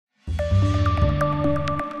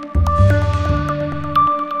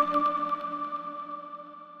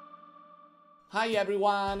Hi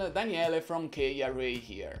everyone, Daniele from K-Array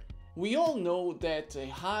here. We all know that a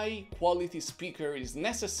high-quality speaker is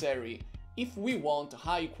necessary if we want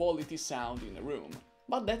high-quality sound in a room,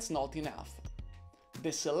 but that's not enough.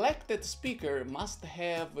 The selected speaker must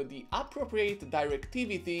have the appropriate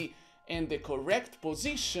directivity and the correct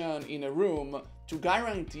position in a room to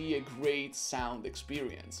guarantee a great sound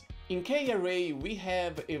experience. In K-Array we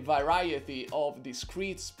have a variety of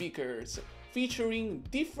discrete speakers featuring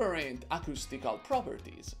different acoustical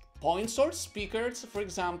properties. Point source speakers, for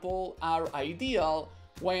example, are ideal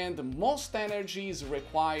when the most energy is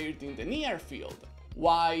required in the near field,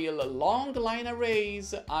 while long line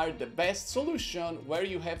arrays are the best solution where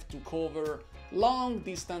you have to cover long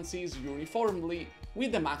distances uniformly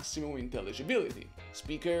with the maximum intelligibility.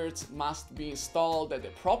 Speakers must be installed at the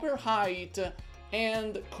proper height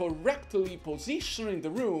and correctly positioned in the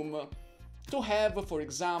room to have, for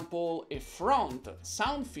example, a front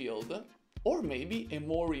sound field or maybe a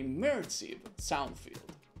more immersive sound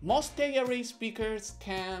field. Most K-Array speakers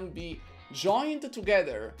can be joined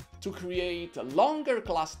together to create longer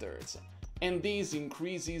clusters, and this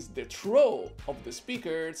increases the throw of the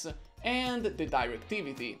speakers and the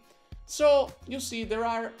directivity. So, you see, there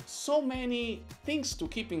are so many things to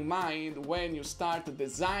keep in mind when you start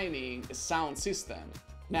designing a sound system.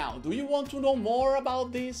 Now, do you want to know more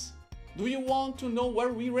about this? Do you want to know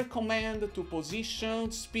where we recommend to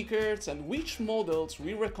position speakers and which models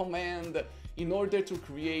we recommend in order to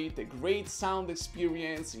create a great sound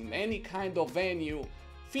experience in any kind of venue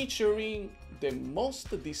featuring the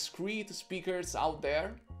most discrete speakers out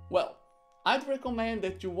there? Well, I'd recommend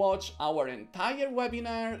that you watch our entire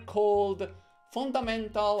webinar called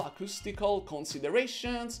Fundamental Acoustical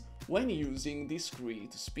Considerations when using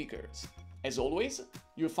discrete speakers. As always,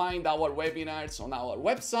 you find our webinars on our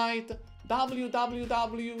website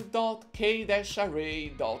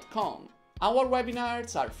www.k-array.com. Our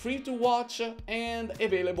webinars are free to watch and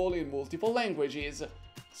available in multiple languages,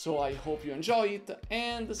 so I hope you enjoy it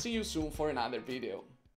and see you soon for another video.